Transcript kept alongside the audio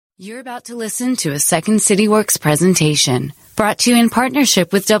You're about to listen to a Second City Works presentation brought to you in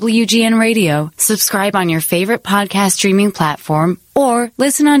partnership with WGN Radio. Subscribe on your favorite podcast streaming platform or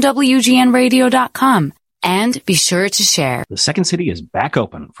listen on WGNradio.com. And be sure to share. The Second City is back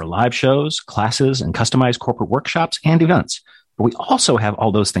open for live shows, classes, and customized corporate workshops and events. But we also have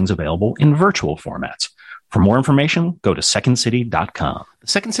all those things available in virtual formats. For more information, go to secondcity.com. The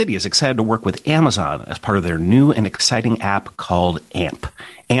Second City is excited to work with Amazon as part of their new and exciting app called AMP.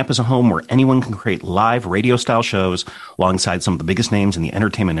 AMP is a home where anyone can create live radio-style shows alongside some of the biggest names in the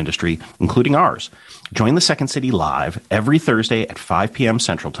entertainment industry, including ours. Join the Second City live every Thursday at 5 p.m.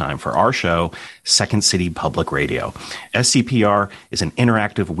 Central Time for our show, Second City Public Radio. SCPR is an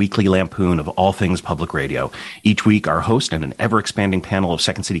interactive weekly lampoon of all things public radio. Each week, our host and an ever-expanding panel of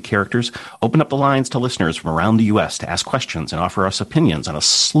Second City characters open up the lines to listeners from around the U.S. to ask questions and offer us opinions on a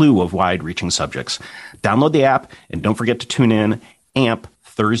slew of wide-reaching subjects. Download the app and don't forget to tune in AMP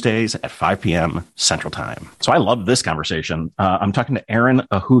Thursdays at 5 p.m. Central Time. So I love this conversation. I'm talking to Aaron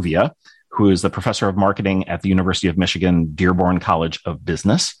Ahuvia, who is the professor of marketing at the University of Michigan Dearborn College of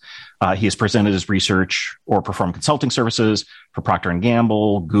Business. He has presented his research or performed consulting services for Procter &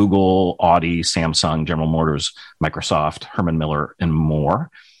 Gamble, Google, Audi, Samsung, General Motors, Microsoft, Herman Miller, and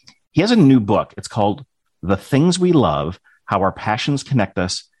more. He has a new book. It's called The Things We Love, How Our Passions Connect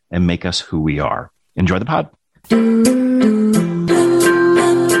Us and Make Us Who We Are. Enjoy the pod.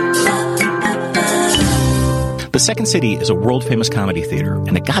 The Second City is a world-famous comedy theater,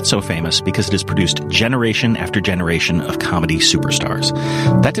 and it got so famous because it has produced generation after generation of comedy superstars.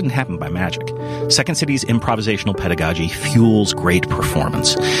 That didn't happen by magic. Second City's improvisational pedagogy fuels great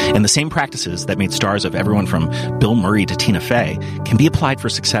performance, and the same practices that made stars of everyone from Bill Murray to Tina Fey can be applied for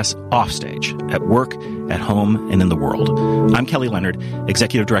success offstage, at work, at home, and in the world. I'm Kelly Leonard,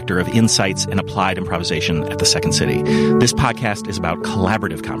 Executive Director of Insights and Applied Improvisation at the Second City. This podcast is about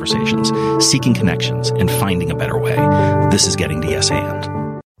collaborative conversations, seeking connections, and finding a better way. This is Getting to Yes And.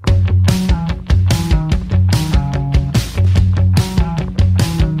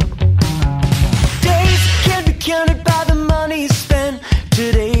 Days can't be counted by the money spent.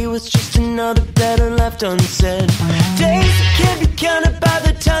 Today was just another better left unsaid. Days can't be counted by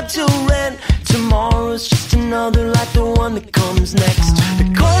the time to rent. Tomorrow's just another like the one that comes next. The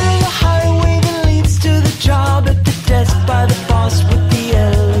corner of the highway that leads to the job, at the desk by the boss with the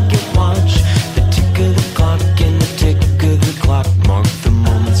elegant watch. The tick of the clock and the tick of the clock mark the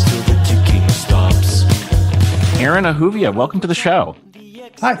moments till the ticking stops. Aaron Ahuvia, welcome to the show.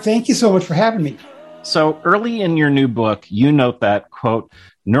 Hi, thank you so much for having me. So early in your new book, you note that, quote,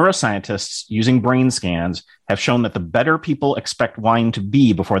 neuroscientists using brain scans have shown that the better people expect wine to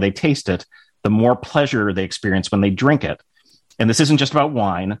be before they taste it, the more pleasure they experience when they drink it. And this isn't just about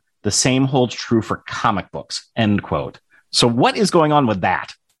wine. The same holds true for comic books, end quote. So what is going on with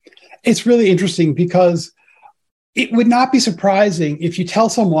that? It's really interesting because it would not be surprising if you tell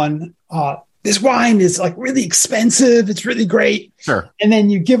someone, this wine is like really expensive, it's really great. Sure. And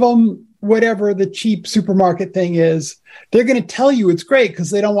then you give them whatever the cheap supermarket thing is. They're going to tell you it's great because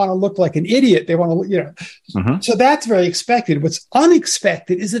they don't want to look like an idiot. They want to, So that's very expected. What's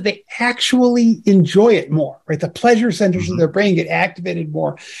unexpected is that they actually enjoy it more, right? The pleasure centers of their brain get activated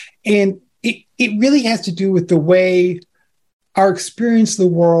more. And it really has to do with the way our experience of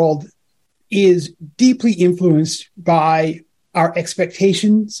the world is deeply influenced by our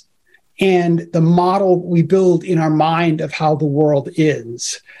expectations and the model we build in our mind of how the world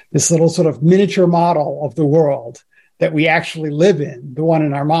is. This little sort of miniature model of the world that we actually live in, the one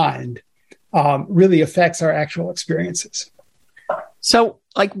in our mind, really affects our actual experiences. So,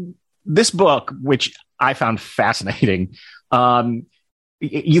 like this book, which I found fascinating,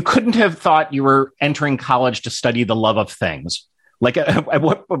 you couldn't have thought you were entering college to study the love of things. Like, at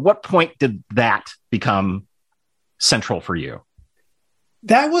what point did that become central for you?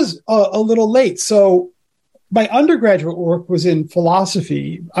 That was a little late. So my undergraduate work was in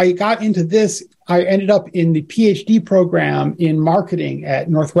philosophy. I got into this. I ended up in the PhD program in marketing at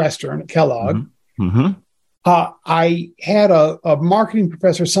Northwestern at Kellogg. Mm-hmm. I had a marketing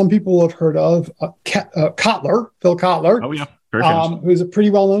professor some people have heard of, Kotler, Phil Kotler. Oh, yeah. Very famous. Who's a pretty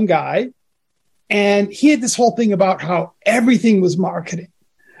well-known guy. And he had this whole thing about how everything was marketing.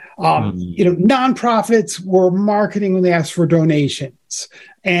 Nonprofits were marketing when they asked for donations.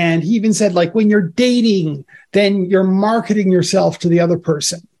 And he even said, like, when you're dating, then you're marketing yourself to the other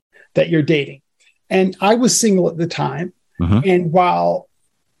person that you're dating. And I was single at the time. Mm-hmm. And while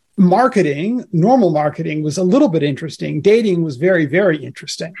normal marketing was a little bit interesting, dating was very, very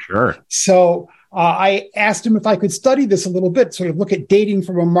interesting. Sure. So I asked him if I could study this a little bit, sort of look at dating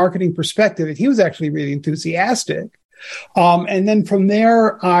from a marketing perspective. And he was actually really enthusiastic. And then from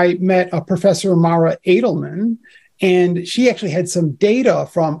there, I met a Professor Mara Edelman, and she actually had some data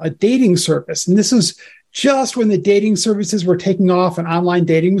from a dating service. And this was just when the dating services were taking off and online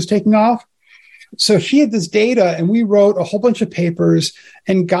dating was taking off. So she had this data, and we wrote a whole bunch of papers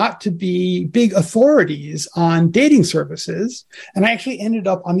and got to be big authorities on dating services. And I actually ended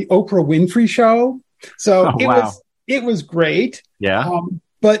up on the Oprah Winfrey Show. So it was great. Yeah.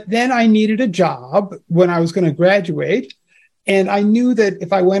 But then I needed a job when I was going to graduate. And I knew that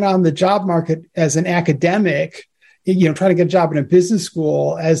if I went on the job market as an academic, trying to get a job in a business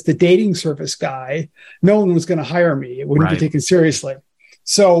school as the dating service guy, no one was going to hire me. It wouldn't be taken seriously.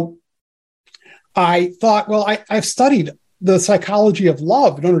 So I thought, well, I've studied the psychology of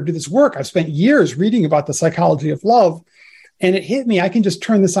love in order to do this work. I've spent years reading about the psychology of love. And it hit me, I can just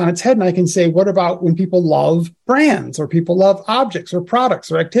turn this on its head and I can say, what about when people love brands or people love objects or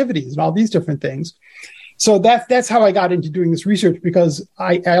products or activities and all these different things? So that's how I got into doing this research, because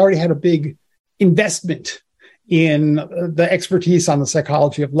I already had a big investment in the expertise on the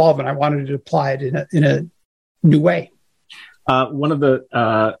psychology of love, and I wanted to apply it in a new way. One of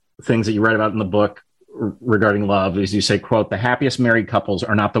the things that you write about in the book regarding love is you say, quote, "The happiest married couples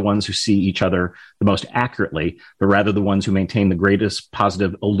are not the ones who see each other the most accurately, but rather the ones who maintain the greatest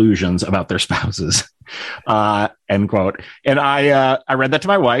positive illusions about their spouses." End quote. And I read that to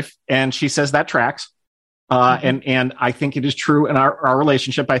my wife, and she says that tracks. And I think it is true in our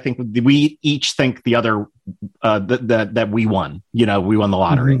relationship. I think we each think the other, that we won, we won the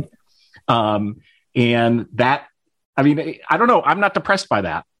lottery. Mm-hmm. And that, I mean, I don't know. I'm not depressed by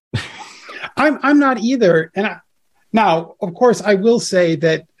that. I'm not either. And now, of course, I will say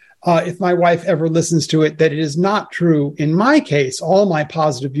that if my wife ever listens to it, that it is not true. In my case, all my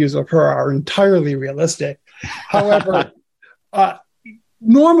positive views of her are entirely realistic. However,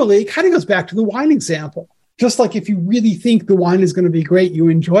 normally it kind of goes back to the wine example. Just like if you really think the wine is going to be great, you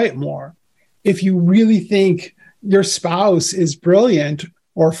enjoy it more. If you really think your spouse is brilliant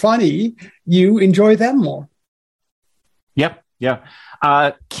or funny, you enjoy them more. Yep. Yeah.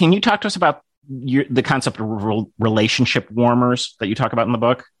 Can you talk to us about the concept of relationship warmers that you talk about in the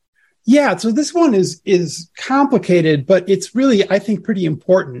book? Yeah. So this one is complicated, but it's really, I think, pretty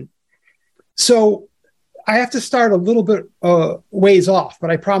important. So I have to start a little bit ways off,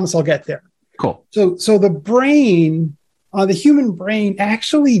 but I promise I'll get there. Cool. So the brain, the human brain,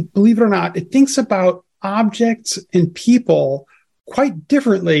 actually, believe it or not, it thinks about objects and people quite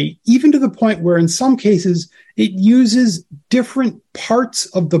differently, even to the point where in some cases it uses different parts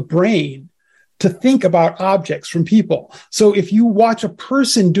of the brain to think about objects from people. So if you watch a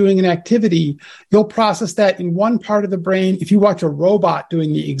person doing an activity, you'll process that in one part of the brain. If you watch a robot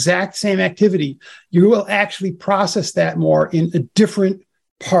doing the exact same activity, you will actually process that more in a different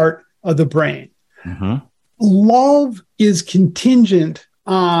part of the brain. Mm-hmm. Love is contingent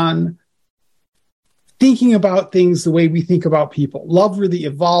on thinking about things the way we think about people. Love really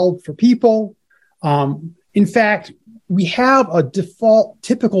evolved for people. In fact, we have a default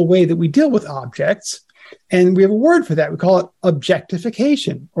typical way that we deal with objects, and we have a word for that. We call it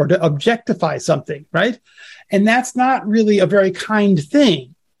objectification, or to objectify something, right? And that's not really a very kind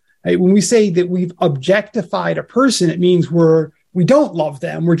thing. Right? When we say that we've objectified a person, it means we don't love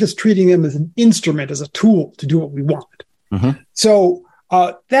them. We're just treating them as an instrument, as a tool to do what we want. Mm-hmm. So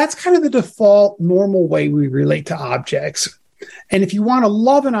that's kind of the default normal way we relate to objects. And if you want to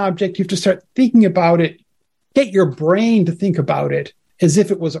love an object, you have to start thinking about it, get your brain to think about it as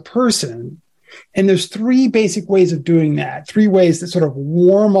if it was a person. And there's three basic ways of doing that, three ways that sort of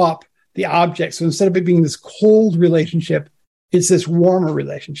warm up the object. So instead of it being this cold relationship, it's this warmer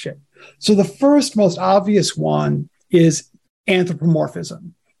relationship. So the first most obvious one is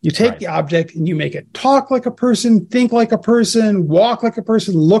anthropomorphism. You take the object and you make it talk like a person, think like a person, walk like a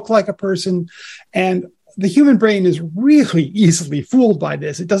person, look like a person. And the human brain is really easily fooled by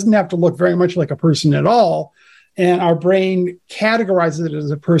this. It doesn't have to look very much like a person at all. And our brain categorizes it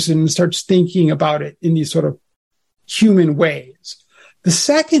as a person and starts thinking about it in these sort of human ways. The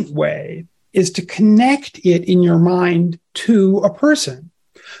second way is to connect it in your mind to a person.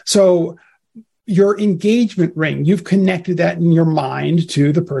 So your engagement ring, you've connected that in your mind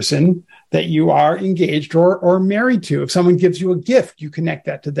to the person that you are engaged or married to. If someone gives you a gift, you connect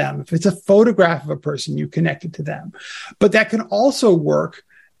that to them. If it's a photograph of a person, you connect it to them. But that can also work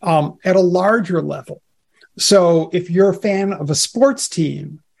at a larger level. So if you're a fan of a sports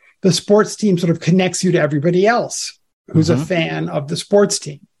team, the sports team sort of connects you to everybody else who's a fan of the sports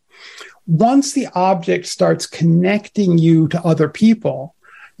team. Once the object starts connecting you to other people,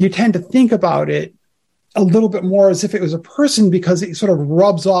 you tend to think about it a little bit more as if it was a person because it sort of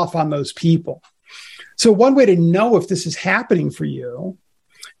rubs off on those people. So one way to know if this is happening for you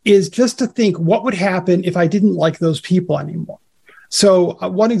is just to think, what would happen if I didn't like those people anymore? So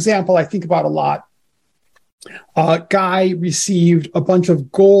one example I think about a lot, a guy received a bunch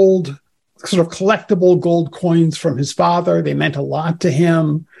of gold, sort of collectible gold coins from his father. They meant a lot to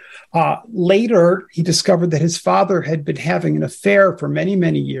him. Later, he discovered that his father had been having an affair for many,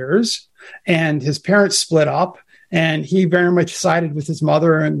 many years, and his parents split up, and he very much sided with his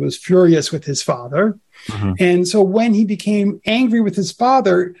mother and was furious with his father. Mm-hmm. And so when he became angry with his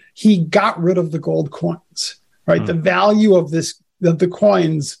father, he got rid of the gold coins, right? Mm-hmm. The value of the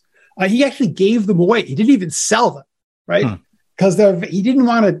coins, he actually gave them away. He didn't even sell them, right? Because he didn't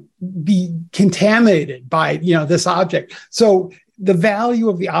want to be contaminated by, this object. So the value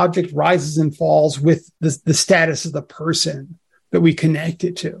of the object rises and falls with the status of the person that we connect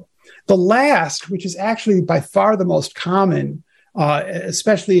it to. The last, which is actually by far the most common,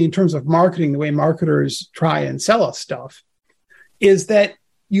 especially in terms of marketing, the way marketers try and sell us stuff, is that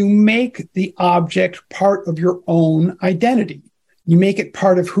you make the object part of your own identity. You make it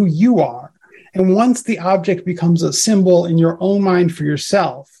part of who you are. And once the object becomes a symbol in your own mind for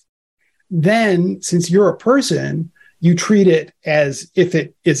yourself, then since you're a person, you treat it as if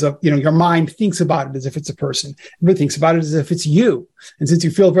it is your mind thinks about it as if it's a person. Everybody thinks about it as if it's you. And since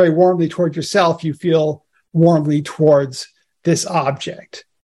you feel very warmly toward yourself, you feel warmly towards this object.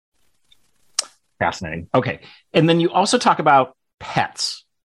 Fascinating. Okay. And then you also talk about pets.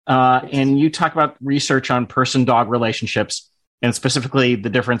 And you talk about research on person-dog relationships, and specifically the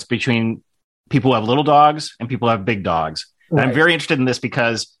difference between people who have little dogs and people who have big dogs. Right. And I'm very interested in this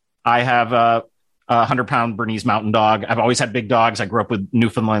because I have a 100-pound Bernese Mountain Dog. I've always had big dogs. I grew up with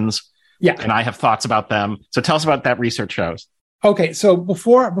Newfoundlands. Yeah. And I have thoughts about them. So tell us about that research shows. Okay. So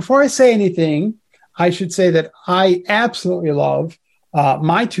before I say anything, I should say that I absolutely love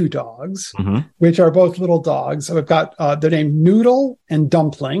my two dogs, which are both little dogs. So I've got, they're named Noodle and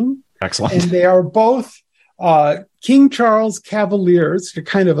Dumpling. Excellent. And they are both King Charles Cavaliers. They're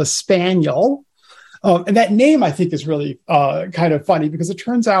kind of a spaniel. And that name, I think, is really kind of funny because it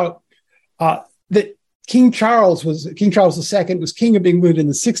turns out that King Charles II was king of England in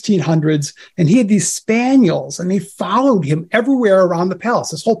the 1600s, and he had these spaniels, and they followed him everywhere around the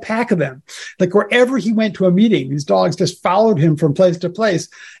palace, this whole pack of them. Like wherever he went to a meeting, these dogs just followed him from place to place.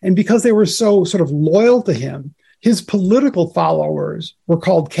 And because they were so sort of loyal to him, his political followers were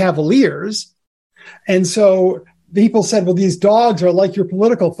called Cavaliers. And so people said, well, these dogs are like your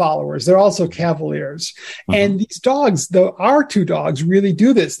political followers. They're also Cavaliers. And these dogs, our two dogs, really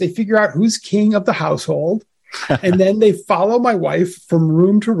do this. They figure out who's king of the household, and then they follow my wife from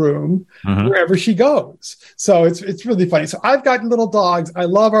room to room wherever she goes. So it's really funny. So I've got little dogs. I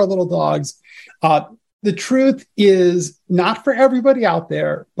love our little dogs. The truth is, not for everybody out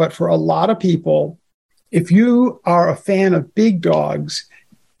there, but for a lot of people, if you are a fan of big dogs,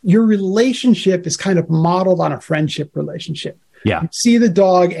 your relationship is kind of modeled on a friendship relationship. Yeah. You see the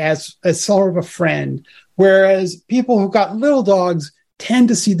dog as sort of a friend, whereas people who've got little dogs tend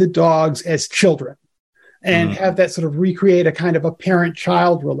to see the dogs as children and have that sort of recreate a kind of a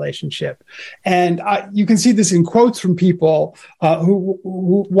parent-child relationship. And you can see this in quotes from people who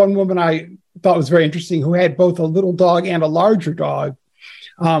one woman I thought was very interesting, who had both a little dog and a larger dog.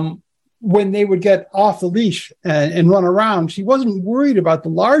 When they would get off the leash and run around, she wasn't worried about the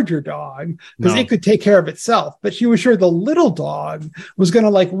larger dog because it could take care of itself. But she was sure the little dog was going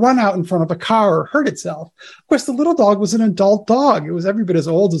to run out in front of a car or hurt itself. Of course, the little dog was an adult dog. It was every bit as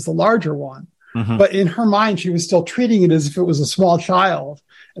old as the larger one. But in her mind, she was still treating it as if it was a small child,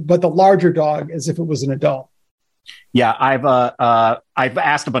 but the larger dog as if it was an adult. Yeah, I've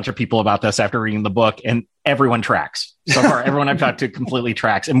asked a bunch of people about this after reading the book, and everyone tracks. So far, everyone I've talked to completely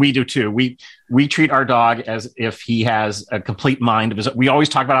tracks, and we do too. We treat our dog as if he has a complete mind of his own. We always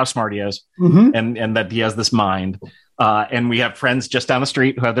talk about how smart he is, and that he has this mind. And we have friends just down the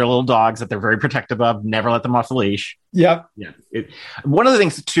street who have their little dogs that they're very protective of, never let them off the leash. Yeah. One of the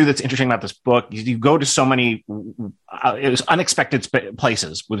things, too, that's interesting about this book is you go to so many unexpected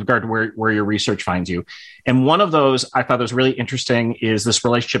places with regard to where your research finds you. And one of those I thought was really interesting is this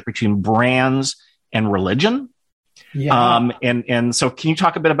relationship between brands and religion. Yeah. And so can you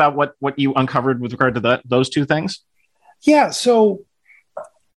talk a bit about what you uncovered with regard to those two things? Yeah. So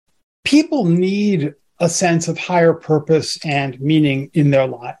people need a sense of higher purpose and meaning in their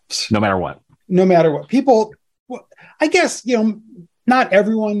lives. No matter what. People, I guess, not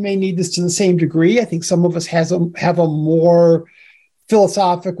everyone may need this to the same degree. I think some of us have a more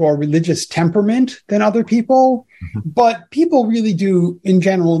philosophical or religious temperament than other people, but people really do in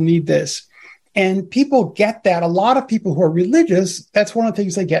general need this. And people get that. A lot of people who are religious, that's one of the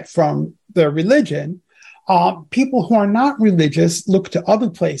things they get from their religion. people who are not religious look to other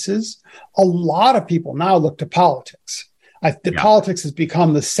places. A lot of people now look to politics. Politics has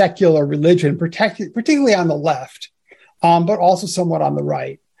become the secular religion, particularly on the left, but also somewhat on the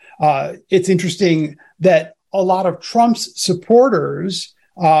right. It's interesting that a lot of Trump's supporters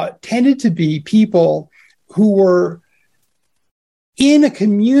tended to be people who were in a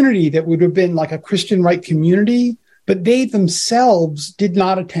community that would have been like a Christian right community, but they themselves did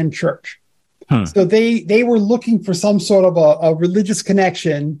not attend church. So they were looking for some sort of a religious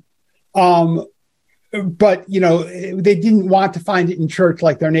connection, but they didn't want to find it in church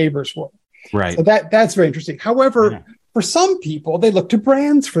like their neighbors were. Right. So that's very interesting. However, for some people, they look to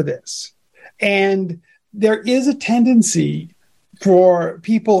brands for this, and there is a tendency for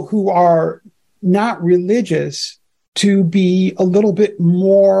people who are not religious to be a little bit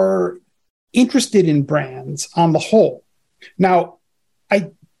more interested in brands on the whole. Now,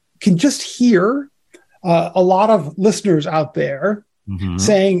 I can just hear a lot of listeners out there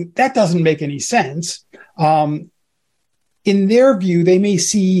saying that doesn't make any sense. In their view, they may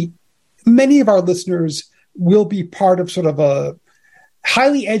see many of our listeners will be part of sort of a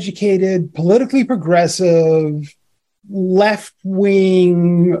highly educated, politically progressive,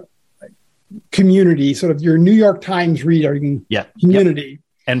 left-wing community, sort of your New York Times reading community.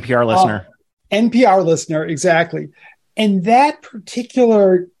 NPR listener. NPR listener, exactly. And that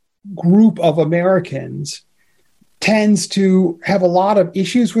particular group of Americans tends to have a lot of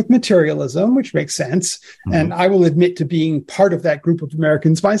issues with materialism, which makes sense. And I will admit to being part of that group of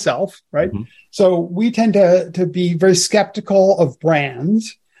Americans myself, right? So we tend to be very skeptical of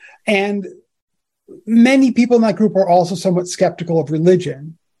brands. And many people in that group are also somewhat skeptical of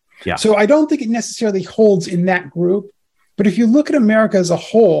religion. Yeah. So I don't think it necessarily holds in that group. But if you look at America as a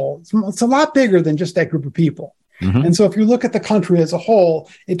whole, it's a lot bigger than just that group of people. And so if you look at the country as a whole,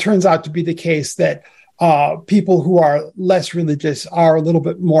 it turns out to be the case that people who are less religious are a little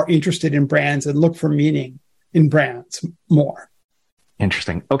bit more interested in brands and look for meaning in brands more.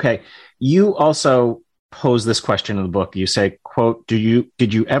 Interesting. Okay. You also pose this question in the book. You say, quote, did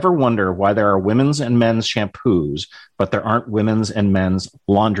you ever wonder why there are women's and men's shampoos, but there aren't women's and men's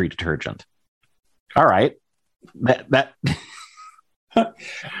laundry detergent? All right.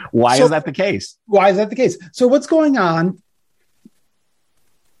 Why is that the case? Why is that the case? So what's going on?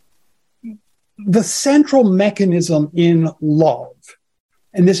 The central mechanism in love,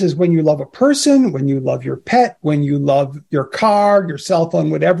 and this is when you love a person, when you love your pet, when you love your car, your cell phone,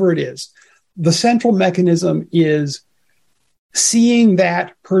 whatever it is, the central mechanism is seeing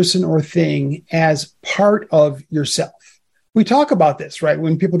that person or thing as part of yourself. We talk about this, right?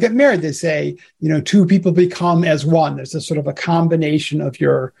 When people get married, they say, two people become as one. There's a sort of a combination of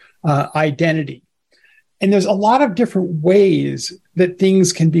your identity. And there's a lot of different ways that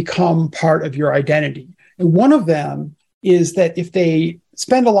things can become part of your identity. And one of them is that if they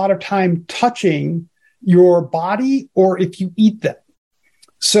spend a lot of time touching your body or if you eat them.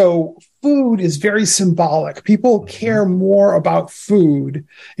 So food is very symbolic. People care more about food.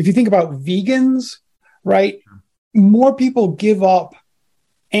 If you think about vegans, right? More people give up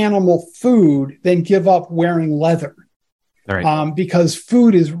animal food than give up wearing leather. Right. Because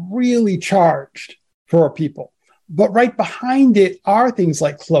food is really charged for people. But right behind it are things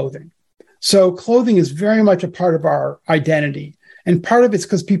like clothing. So clothing is very much a part of our identity. And part of it's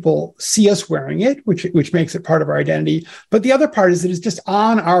because people see us wearing it, which makes it part of our identity. But the other part is that it's just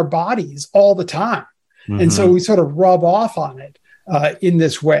on our bodies all the time. And so we sort of rub off on it in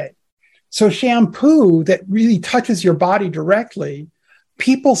this way. So shampoo that really touches your body directly,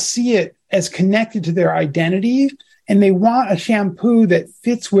 people see it as connected to their identity, and they want a shampoo that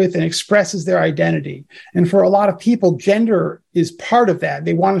fits with and expresses their identity. And for a lot of people, gender is part of that.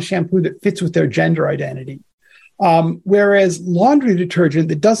 They want a shampoo that fits with their gender identity. Whereas laundry detergent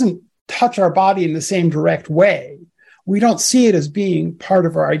that doesn't touch our body in the same direct way, we don't see it as being part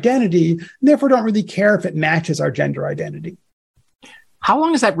of our identity, and therefore don't really care if it matches our gender identity. How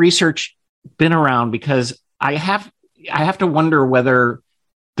long has that research been around? Because I have to wonder whether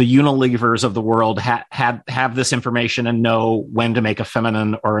the Unilevers of the world have this information and know when to make a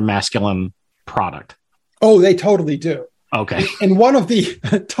feminine or a masculine product. Oh, they totally do. Okay. And one of the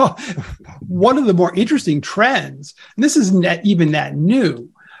more interesting trends, and this isn't even that new,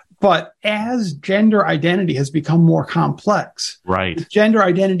 but as gender identity has become more complex, right? Gender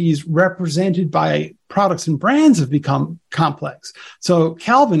identities represented by products and brands have become complex. So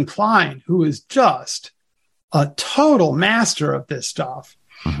Calvin Klein, who is just a total master of this stuff,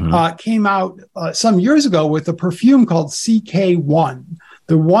 came out some years ago with a perfume called CK1,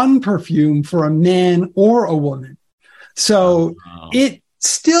 the one perfume for a man or a woman. So it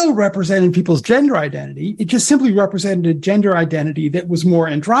still represented people's gender identity. It just simply represented a gender identity that was more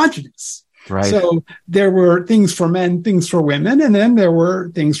androgynous. Right. So there were things for men, things for women, and then there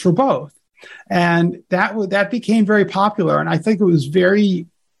were things for both. And that became very popular. And I think it was a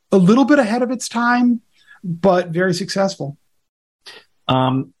little bit ahead of its time, but very successful.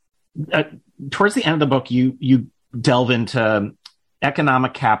 Towards the end of the book, you delve into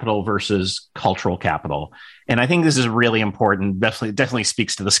economic capital versus cultural capital. And I think this is really important. Definitely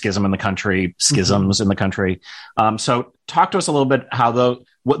speaks to the schisms in the country. So talk to us a little bit how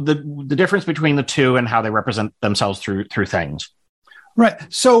the difference between the two and how they represent themselves through things. Right.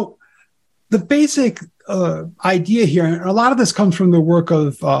 So the basic idea here, and a lot of this comes from the work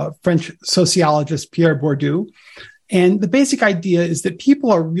of French sociologist Pierre Bourdieu. And the basic idea is that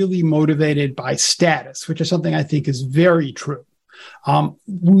people are really motivated by status, which is something I think is very true.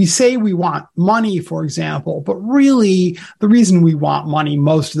 We say we want money, for example, but really the reason we want money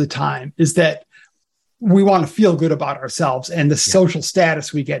most of the time is that we want to feel good about ourselves, and the social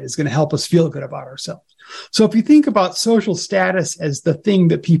status we get is going to help us feel good about ourselves. So if you think about social status as the thing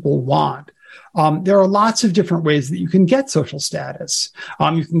that people want, there are lots of different ways that you can get social status.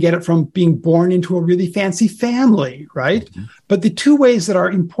 You can get it from being born into a really fancy family, right? Mm-hmm. But the two ways that are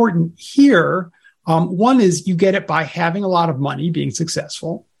important here, one is you get it by having a lot of money, being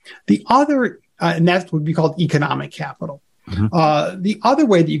successful. The other, and that would be called economic capital. Mm-hmm. The other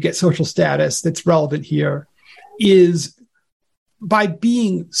way that you get social status that's relevant here is by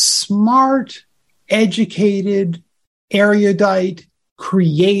being smart, educated, erudite,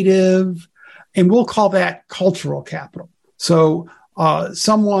 creative, and we'll call that cultural capital. So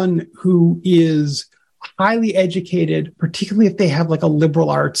someone who is highly educated, particularly if they have like a liberal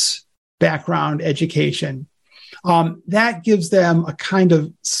arts background education, that gives them a kind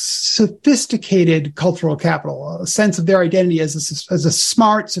of sophisticated cultural capital, a sense of their identity as a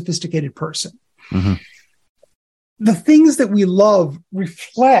smart, sophisticated person. Mm-hmm. The things that we love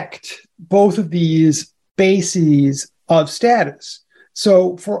reflect both of these bases of status.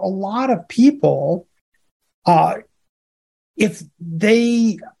 So for a lot of people, if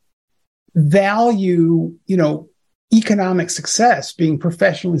they value, economic success, being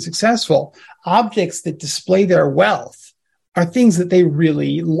professionally successful, objects that display their wealth are things that they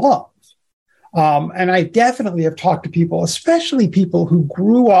really love. And I definitely have talked to people, especially people who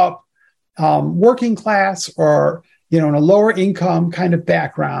grew up working class or, in a lower income kind of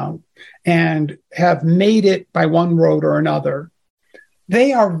background and have made it by one road or another.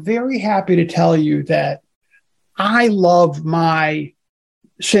 They are very happy to tell you that I love my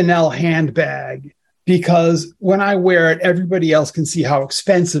Chanel handbag because when I wear it, everybody else can see how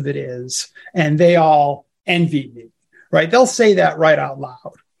expensive it is, and they all envy me, right? They'll say that right out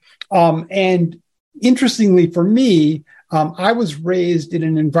loud. And interestingly for me, I was raised in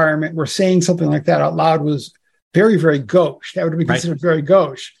an environment where saying something like that out loud was very, very gauche. That would be considered very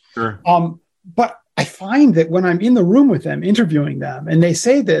gauche. Sure. But I find that when I'm in the room with them, interviewing them, and they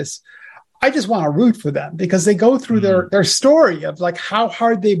say this, I just want to root for them because they go through their story of like how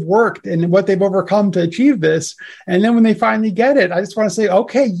hard they've worked and what they've overcome to achieve this. And then when they finally get it, I just want to say,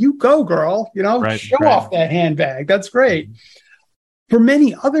 okay, you go, girl, show off that handbag. That's great. For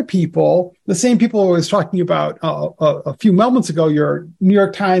many other people, the same people I was talking about a few moments ago, your New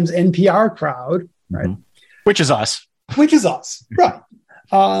York Times NPR crowd, right? Mm-hmm. Which is us, right?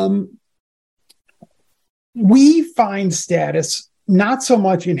 We find status not so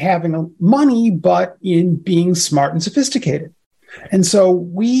much in having money, but in being smart and sophisticated. And so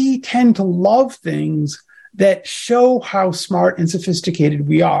we tend to love things that show how smart and sophisticated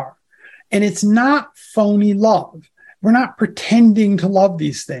we are. And it's not phony love. We're not pretending to love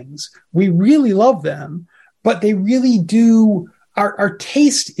these things. We really love them, but they really do. Our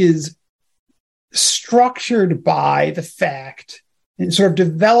taste is structured by the fact and sort of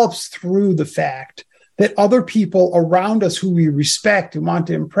develops through the fact that other people around us who we respect and want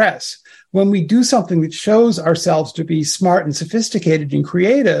to impress, when we do something that shows ourselves to be smart and sophisticated and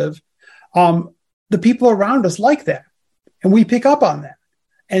creative, the people around us like that. And we pick up on that.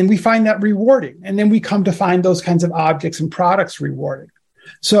 And we find that rewarding. And then we come to find those kinds of objects and products rewarding.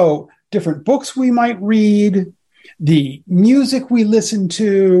 So different books we might read, the music we listen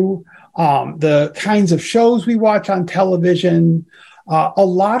to, the kinds of shows we watch on television, a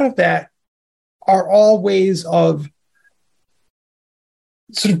lot of that are all ways of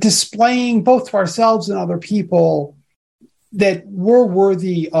sort of displaying both to ourselves and other people that we're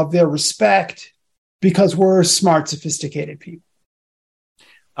worthy of their respect because we're smart, sophisticated people.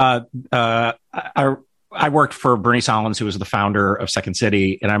 I worked for Bernie Sahlins, who was the founder of Second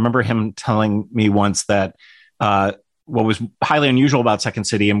City, and I remember him telling me once that what was highly unusual about Second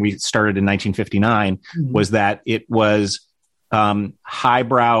City, and we started in 1959, was that it was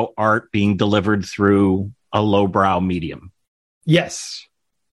highbrow art being delivered through a lowbrow medium. Yes.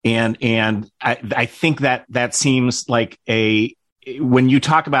 And I think that seems like when you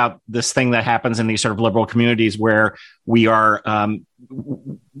talk about this thing that happens in these sort of liberal communities where we are,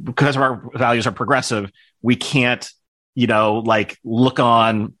 because our values are progressive, we can't, look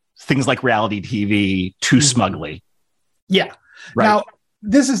on things like reality TV too smugly. Yeah. Right. Now,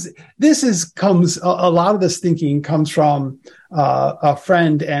 a lot of this thinking comes from a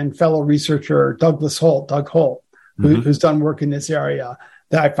friend and fellow researcher, Doug Holt, who's done work in this area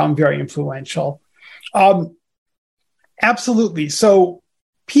that I found very influential. Absolutely. So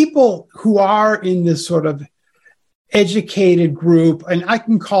people who are in this sort of educated group, and I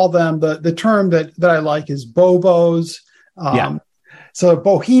can call them, the term that I like is bobos. So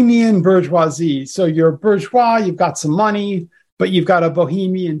bohemian bourgeoisie. So you're bourgeois, you've got some money, but you've got a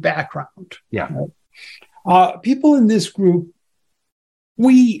bohemian background. Yeah. Right? People in this group,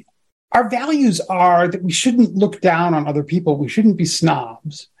 our values are that we shouldn't look down on other people. We shouldn't be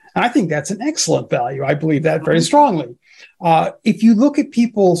snobs. And I think that's an excellent value. I believe that very strongly. If you look at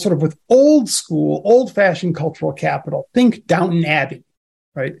people sort of with old-fashioned cultural capital, think Downton Abbey,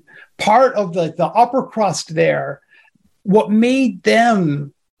 right? Part of the upper crust there, what made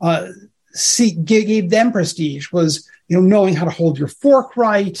them gave them prestige was, knowing how to hold your fork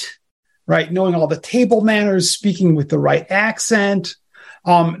right, knowing all the table manners, speaking with the right accent.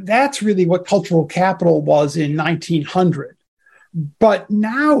 That's really what cultural capital was in 1900. But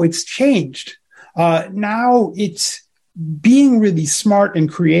now it's changed. Now it's being really smart and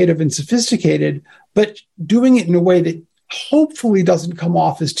creative and sophisticated, but doing it in a way that hopefully doesn't come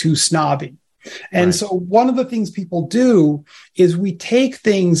off as too snobby. And so one of the things people do is we take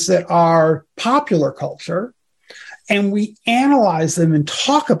things that are popular culture and we analyze them and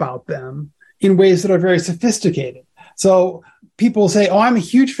talk about them in ways that are very sophisticated. So people say, oh, I'm a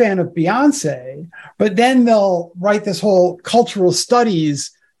huge fan of Beyonce, but then they'll write this whole cultural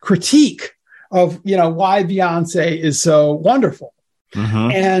studies critique of, why Beyonce is so wonderful.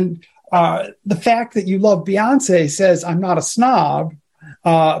 And the fact that you love Beyonce says, I'm not a snob.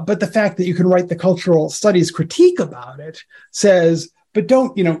 But the fact that you can write the cultural studies critique about it says, but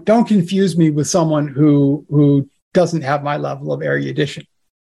don't confuse me with someone who doesn't have my level of erudition.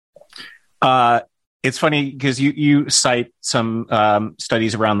 It's funny because you cite some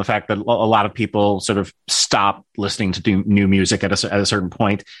studies around the fact that a lot of people sort of stop listening to new music at a certain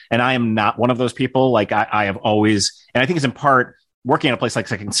point. And I am not one of those people. Like I have always, and I think it's in part working at a place like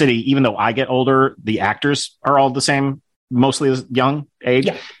Second City, even though I get older, the actors are all the same, mostly as young age.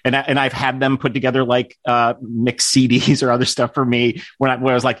 Yeah. And I've had them put together like mixed CDs or other stuff for me when I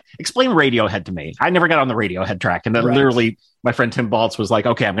was like, explain Radiohead to me. I never got on the Radiohead track. And then literally my friend Tim Baltz was like,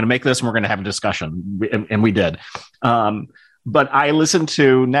 okay, I'm going to make this and we're going to have a discussion. And we did. But I listen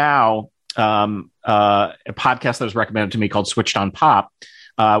to now a podcast that was recommended to me called Switched on Pop,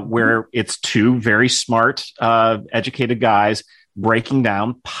 where it's two very smart, educated guys breaking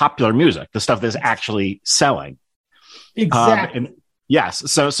down popular music, the stuff that's actually selling. Exactly. Yes.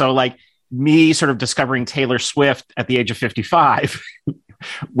 So like me sort of discovering Taylor Swift at the age of 55,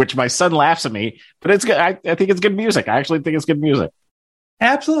 which my son laughs at me, but it's good. I think it's good music. I actually think it's good music.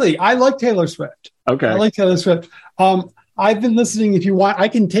 Absolutely. I like Taylor Swift. Okay. I like Taylor Swift. I've been listening, if you want, I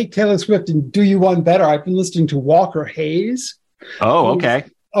can take Taylor Swift and do you one better. I've been listening to Walker Hayes. Oh, okay.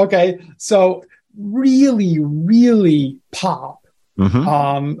 Okay. So really, really pop.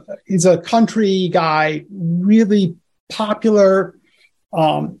 He's a country guy, really popular.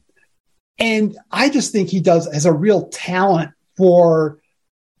 And I just think he has a real talent for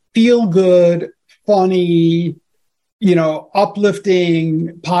feel good, funny,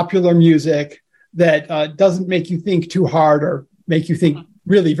 uplifting, popular music that doesn't make you think too hard or make you think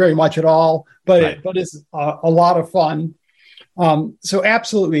really very much at all, but it's a lot of fun. So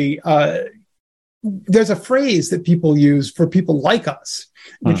absolutely, there's a phrase that people use for people like us,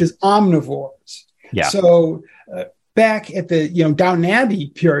 which is omnivores. Yeah. So back at the Downton Abbey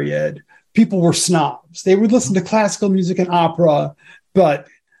period, people were snobs. They would listen to classical music and opera, but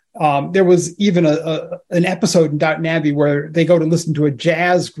there was even an episode in Downton Abbey where they go to listen to a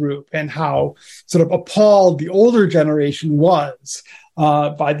jazz group and how sort of appalled the older generation was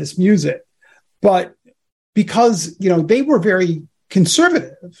by this music. But because they were very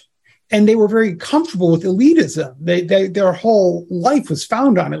conservative and they were very comfortable with elitism, their whole life was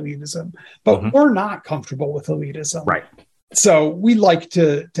found on elitism. But we're not comfortable with elitism, right? So we like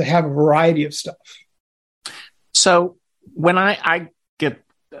to have a variety of stuff. So when I get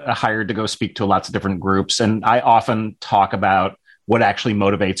hired to go speak to lots of different groups, and I often talk about what actually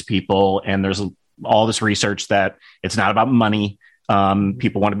motivates people. And there's all this research that it's not about money.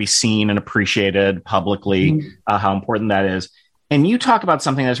 People want to be seen and appreciated publicly, how important that is. And you talk about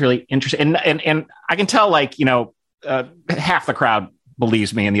something that's really interesting. And I can tell, like, half the crowd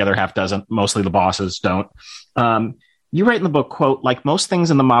believes me and the other half doesn't. Mostly the bosses don't. You write in the book, quote, "Like most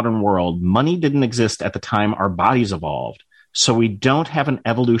things in the modern world, money didn't exist at the time our bodies evolved. So we don't have an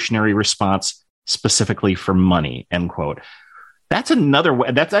evolutionary response specifically for money," end quote. That's another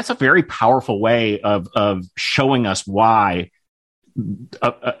way. That's a very powerful way of showing us why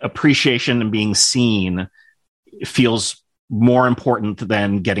appreciation and being seen feels more important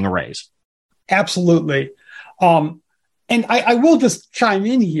than getting a raise. Absolutely. And I will just chime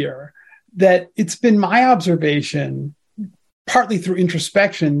in here that it's been my observation, partly through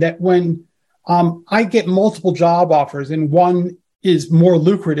introspection, that when I get multiple job offers and one is more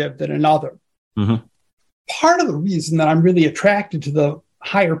lucrative than another, part of the reason that I'm really attracted to the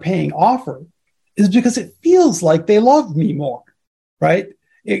higher paying offer is because it feels like they love me more, right?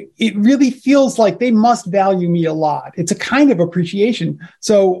 It really feels like they must value me a lot. It's a kind of appreciation.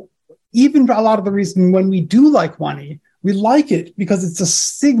 So even a lot of the reason when we do like money, we like it because it's a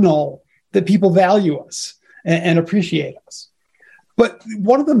signal that people value us and appreciate us. But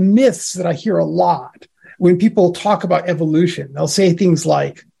one of the myths that I hear a lot when people talk about evolution, they'll say things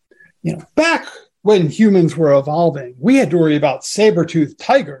like, back when humans were evolving, we had to worry about saber-toothed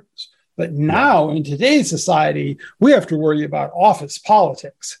tigers. But now in today's society, we have to worry about office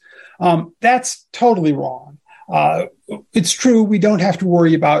politics. That's totally wrong. It's true, we don't have to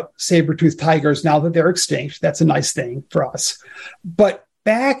worry about saber-toothed tigers now that they're extinct. That's a nice thing for us. But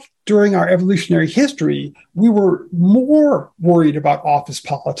back during our evolutionary history, we were more worried about office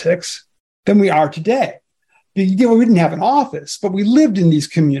politics than we are today. We didn't have an office, but we lived in these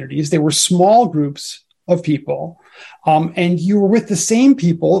communities. They were small groups of people, and you were with the same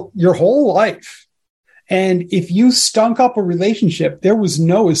people your whole life. And if you stunk up a relationship, there was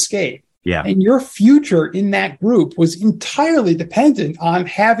no escape. Yeah. And your future in that group was entirely dependent on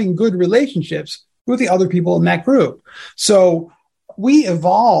having good relationships with the other people in that group. So we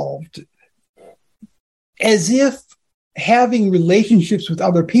evolved as if having relationships with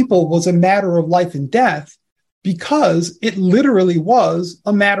other people was a matter of life and death, because it literally was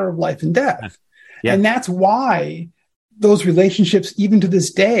a matter of life and death. Yeah. And that's why those relationships, even to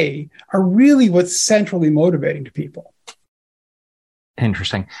this day, are really what's centrally motivating to people.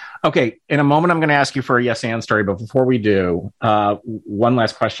 Interesting. Okay. In a moment, I'm going to ask you for a yes and story. But before we do, one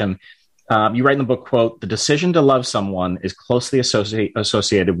last question. You write in the book, quote, "The decision to love someone is closely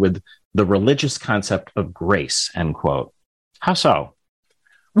associated with the religious concept of grace," end quote. How so?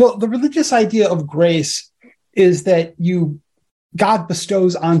 Well, the religious idea of grace is that God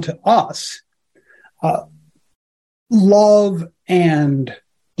bestows onto us love and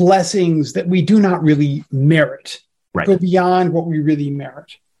blessings that we do not really merit, go beyond what we really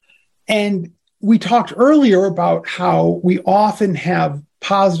merit. And we talked earlier about how we often have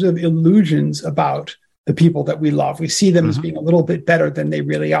positive illusions about the people that we love. We see them as being a little bit better than they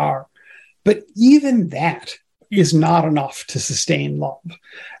really are. But even that is not enough to sustain love.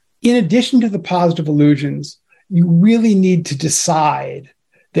 In addition to the positive illusions, you really need to decide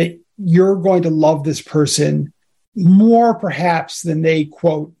that you're going to love this person more perhaps than they,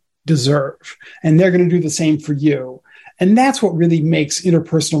 quote, deserve. And they're going to do the same for you. And that's what really makes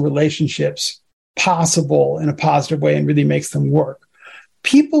interpersonal relationships possible in a positive way and really makes them work.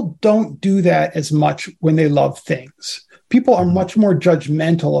 People don't do that as much when they love things. People are much more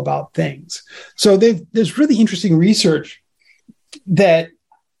judgmental about things. So there's really interesting research that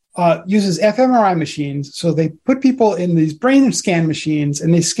uses fMRI machines. So they put people in these brain scan machines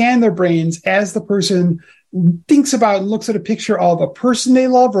and they scan their brains as the person thinks about and looks at a picture of a person they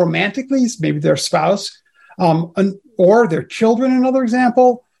love romantically, maybe their spouse, or their children, another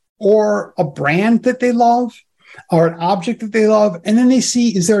example, or a brand that they love, or an object that they love. And then they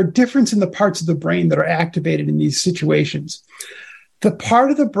see, is there a difference in the parts of the brain that are activated in these situations? The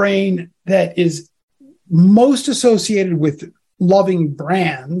part of the brain that is most associated with loving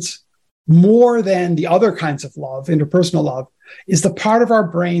brands more than the other kinds of love, interpersonal love, is the part of our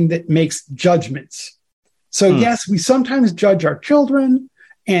brain that makes judgments. So yes, we sometimes judge our children.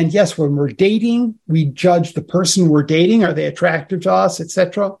 And yes, when we're dating, we judge the person we're dating. Are they attractive to us,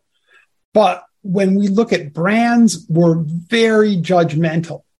 etc.? But when we look at brands, we're very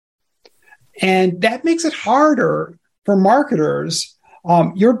judgmental. And that makes it harder for marketers.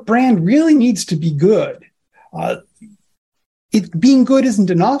 Your brand really needs to be good. Being good isn't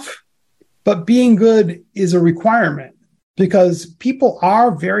enough, but being good is a requirement, because people are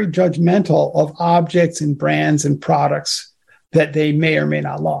very judgmental of objects and brands and products that they may or may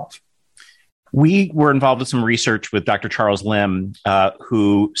not love. We were involved with some research with Dr. Charles Lim,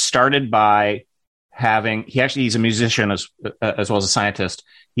 who started by he's a musician as well as a scientist.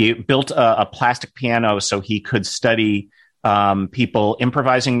 He built a plastic piano so he could study people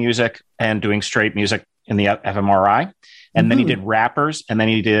improvising music and doing straight music in the fMRI. And then he did rappers, and then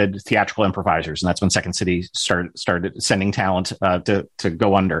he did theatrical improvisers. And that's when Second City started sending talent to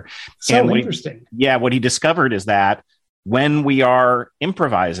go under. So interesting. What he discovered is that when we are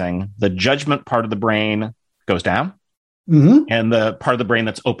improvising, the judgment part of the brain goes down, and the part of the brain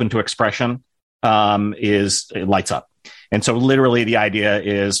that's open to expression it lights up. And so literally the idea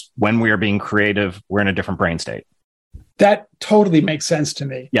is when we are being creative, we're in a different brain state. That totally makes sense to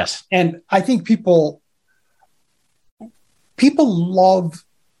me. Yes. And I think people love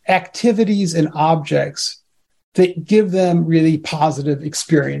activities and objects that give them really positive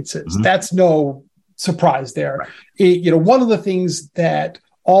experiences. That's no surprise there. Right. One of the things that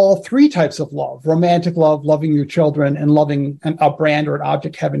all three types of love, romantic love, loving your children, and loving a brand or an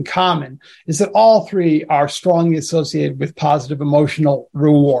object have in common is that all three are strongly associated with positive emotional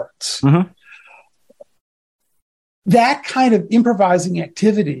rewards. That kind of improvising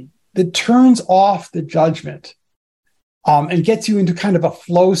activity that turns off the judgment and gets you into kind of a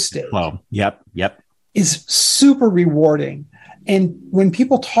flow state. Yep. Is super rewarding. And when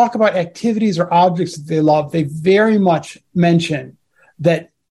people talk about activities or objects that they love, they very much mention that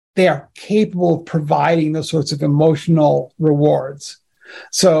they are capable of providing those sorts of emotional rewards.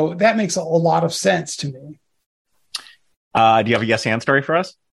 So that makes a lot of sense to me. Do you have a yes and story for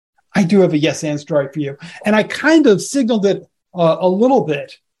us? I do have a yes and story for you. And I kind of signaled it a little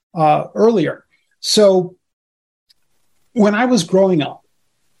bit earlier. So when I was growing up,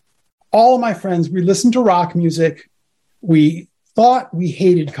 all of my friends, we listened to rock music. We thought we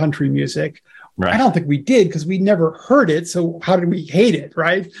hated country music. Right. I don't think we did because we never heard it. So how did we hate it,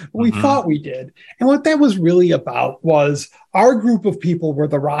 right? We thought we did. And what that was really about was our group of people were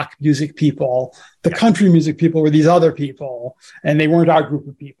the rock music people. The country music people were these other people, and they weren't our group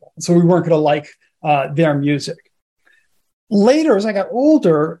of people. So we weren't going to like their music. Later, as I got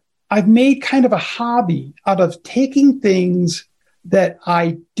older, I've made kind of a hobby out of taking things that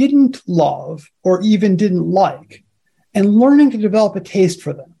I didn't love or even didn't like and learning to develop a taste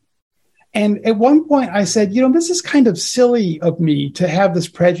for them. And at one point I said, this is kind of silly of me to have this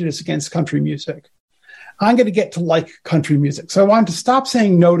prejudice against country music. I'm going to get to like country music. So I wanted to stop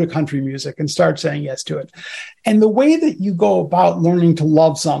saying no to country music and start saying yes to it. And the way that you go about learning to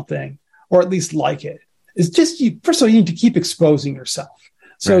love something, or at least like it, is just, first of all, you need to keep exposing yourself.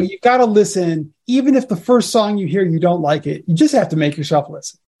 So right. You've got to listen. Even if the first song you hear, you don't like it, you just have to make yourself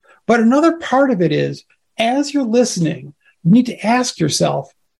listen. But another part of it is, as you're listening, you need to ask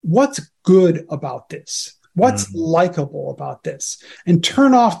yourself, what's good about this? What's likable about this? And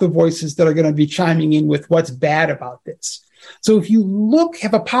turn off the voices that are going to be chiming in with what's bad about this. So if you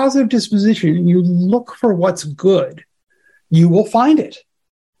have a positive disposition and you look for what's good, you will find it.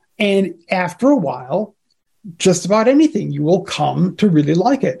 And after a while, just about anything, you will come to really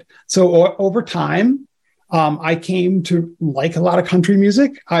like it. So over time, I came to like a lot of country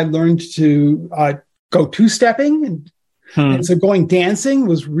music. I learned to go two-stepping, and so going dancing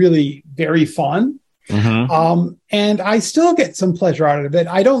was really very fun. And I still get some pleasure out of it.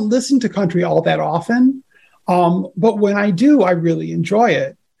 I don't listen to country all that often, but when I do, I really enjoy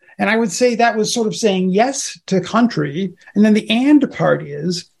it. And I would say that was sort of saying yes to country. And then the and part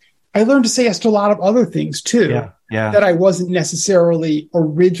is I learned to say yes to a lot of other things too, that I wasn't necessarily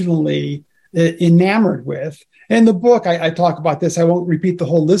originally enamored with. In the book, I talk about this. I won't repeat the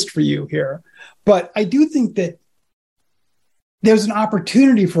whole list for you here, but I do think that there's an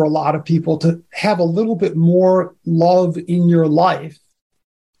opportunity for a lot of people to have a little bit more love in your life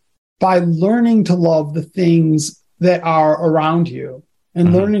by learning to love the things that are around you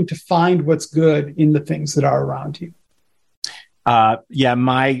and learning to find what's good in the things that are around you.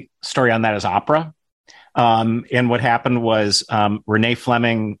 My story on that is opera. And what happened was Renee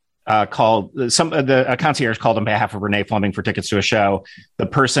Fleming called a concierge called on behalf of Renee Fleming for tickets to a show. The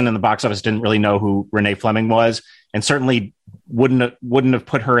person in the box office didn't really know who Renee Fleming was, and certainly wouldn't have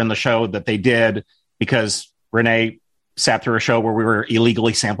put her in the show that they did, because Renee sat through a show where we were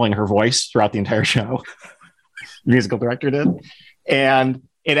illegally sampling her voice throughout the entire show. The musical director did. And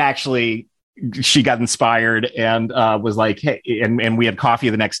it actually, she got inspired and was like, hey, and we had coffee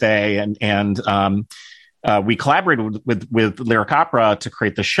the next day, and we collaborated with Lyric Opera to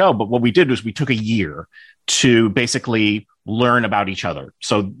create the show. But what we did was we took a year to basically learn about each other.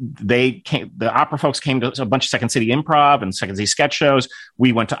 So the opera folks came to a bunch of Second City Improv and Second City sketch shows.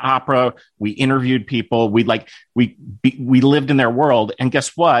 We went to opera. We interviewed people. We lived in their world. And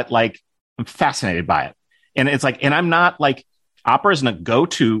guess what? Like, I'm fascinated by it. And it's like, and I'm not like, opera isn't a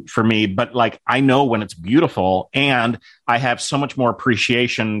go-to for me, but like, I know when it's beautiful, and I have so much more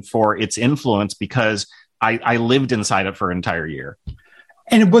appreciation for its influence because I lived inside it for an entire year.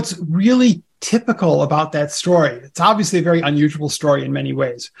 And what's really typical about that story, it's obviously a very unusual story in many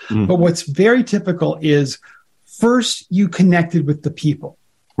ways, but what's very typical is first you connected with the people.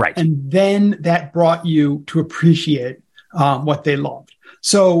 Right. And then that brought you to appreciate what they loved.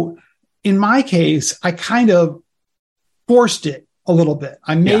 So in my case, I kind of forced it a little bit.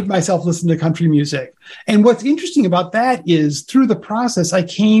 I made myself listen to country music. And what's interesting about that is through the process, I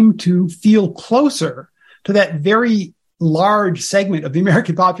came to feel closer to that very large segment of the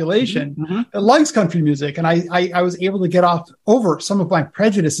American population that likes country music. And I was able to get over some of my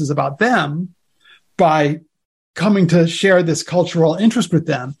prejudices about them by coming to share this cultural interest with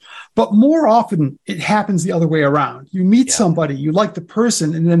them. But more often, it happens the other way around. You meet somebody, you like the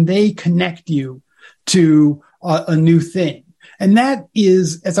person, and then they connect you to a new thing. And that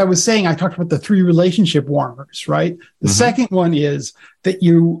is, as I was saying, I talked about the 3 relationship warmers, right? The second one is that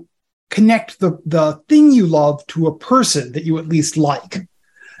you connect the thing you love to a person that you at least like.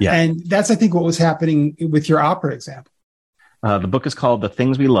 Yeah. And that's, I think, what was happening with your opera example. The book is called The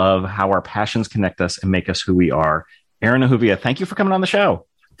Things We Love, How Our Passions Connect Us and Make Us Who We Are. Aaron Ahuvia, thank you for coming on the show.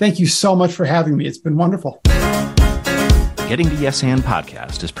 Thank you so much for having me. It's been wonderful. Getting to Yes and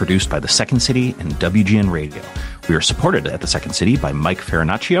Podcast is produced by the Second City and WGN Radio. We are supported at the Second City by Mike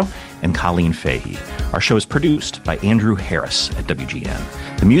Farinaccio and Colleen Fahey. Our show is produced by Andrew Harris at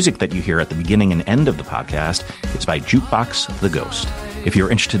WGN. The music that you hear at the beginning and end of the podcast is by Jukebox the Ghost. If you're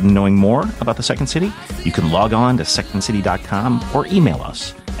interested in knowing more about the Second City, you can log on to secondcity.com or email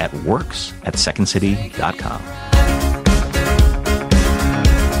us at works@secondcity.com.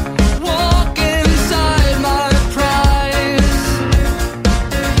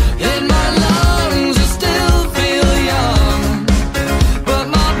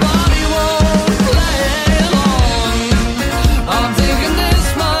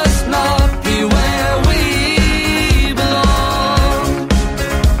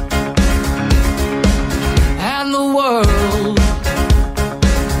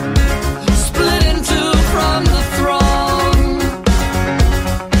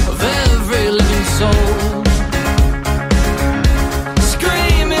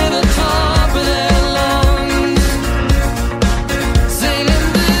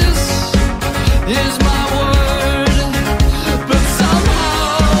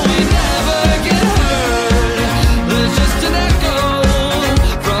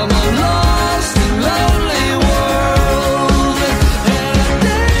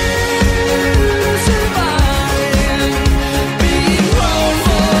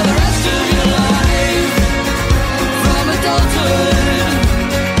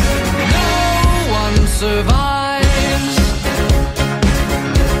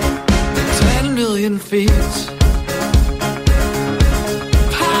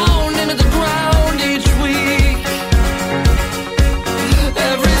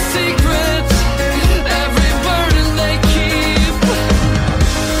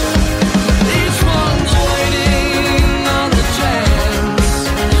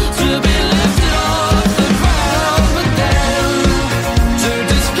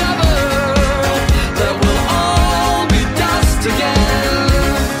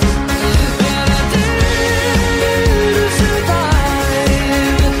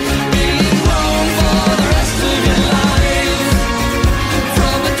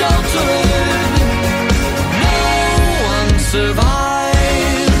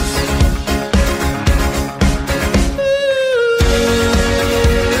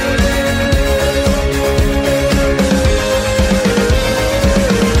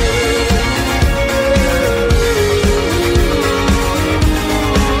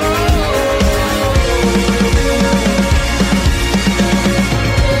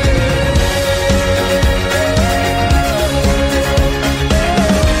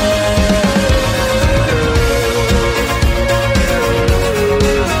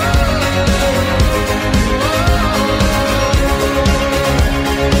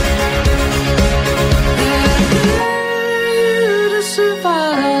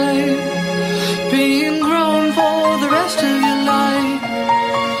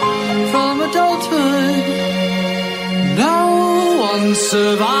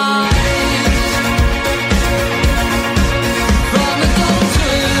 Survive.